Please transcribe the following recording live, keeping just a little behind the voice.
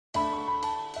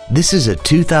This is a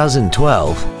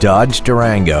 2012 Dodge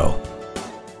Durango.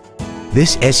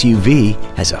 This SUV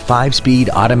has a 5-speed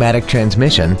automatic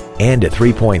transmission and a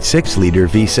 3.6-liter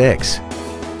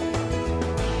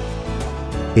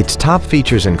V6. Its top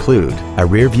features include a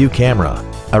rear-view camera,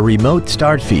 a remote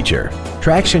start feature,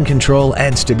 traction control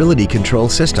and stability control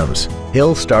systems,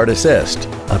 hill start assist,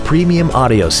 a premium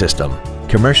audio system,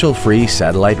 commercial-free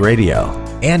satellite radio,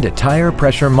 and a tire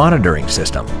pressure monitoring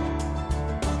system.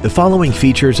 The following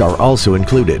features are also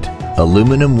included: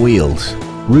 aluminum wheels,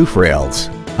 roof rails,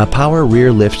 a power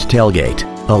rear lift tailgate,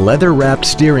 a leather-wrapped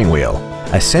steering wheel,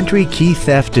 a Sentry key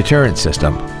theft deterrent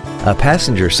system, a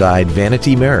passenger side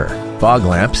vanity mirror, fog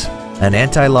lamps, an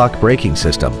anti-lock braking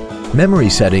system,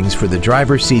 memory settings for the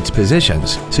driver's seat's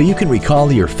positions so you can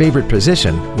recall your favorite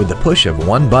position with the push of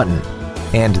one button.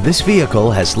 And this vehicle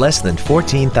has less than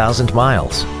 14,000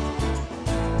 miles.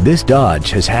 This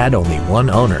Dodge has had only one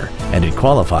owner and it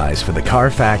qualifies for the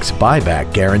Carfax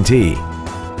buyback guarantee.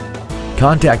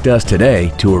 Contact us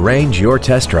today to arrange your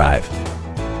test drive.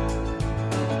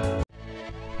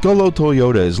 Gullo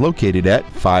Toyota is located at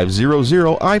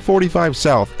 500 I-45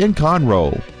 South in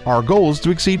Conroe. Our goal is to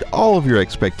exceed all of your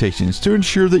expectations to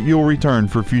ensure that you'll return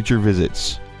for future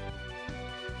visits.